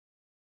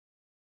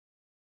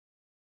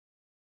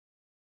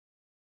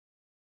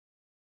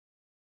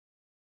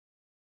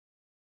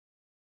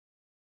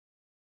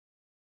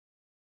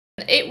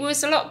It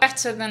was a lot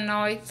better than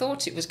I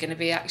thought it was going to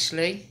be,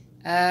 actually.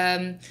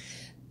 When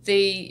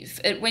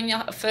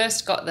I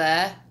first got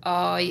there,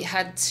 I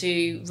had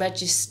to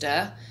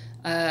register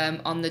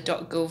on the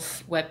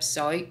 .gov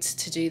website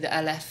to do the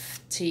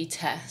LFT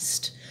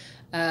test.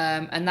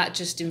 And that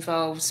just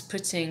involves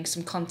putting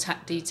some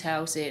contact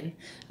details in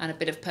and a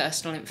bit of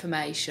personal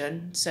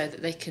information so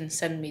that they can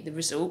send me the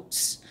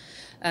results.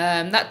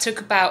 That took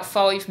about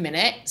 5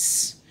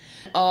 minutes.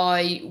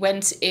 I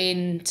went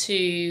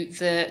into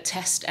the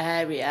test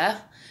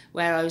area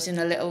where I was in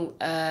a little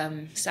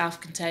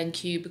self-contained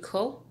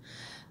cubicle,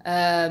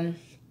 and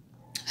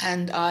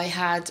I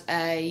had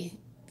a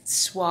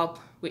swab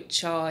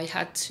which I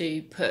had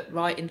to put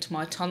right into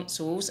my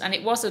tonsils, and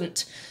it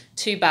wasn't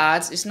too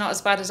bad. It's not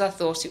as bad as I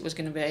thought it was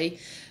going to be.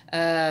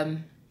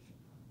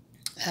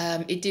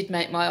 It did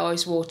make my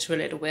eyes water a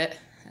little bit,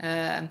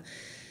 and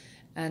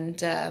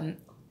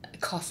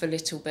cough a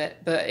little bit,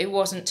 but it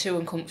wasn't too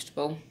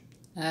uncomfortable.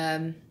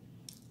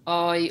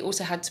 I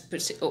also had to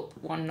put it up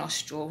one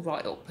nostril,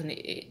 right up, and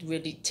it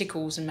really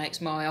tickles and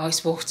makes my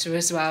eyes water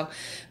as well.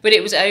 But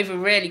it was over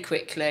really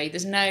quickly.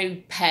 There's no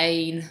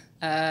pain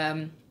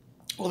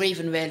or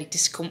even really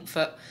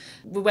discomfort.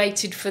 We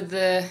waited for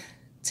the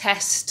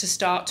test to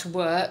start to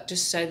work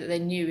just so that they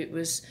knew it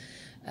was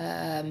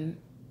a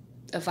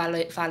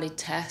valid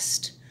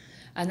test.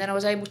 And then I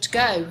was able to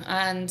go,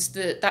 and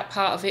that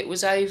part of it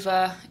was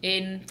over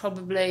in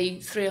probably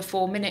 3 or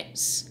 4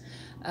 minutes.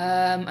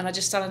 And I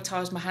just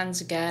sanitised my hands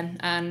again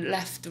and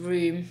left the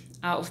room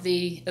out of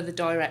the other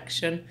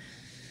direction.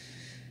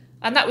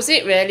 And that was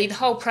it, really. The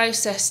whole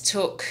process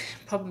took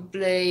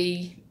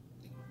probably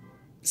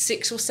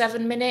 6 or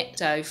 7 minutes.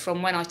 So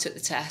from when I took the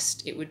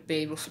test, it would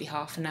be roughly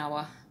half an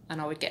hour,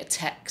 and I would get a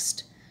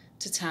text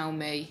to tell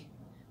me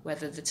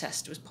whether the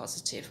test was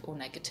positive or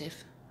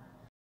negative.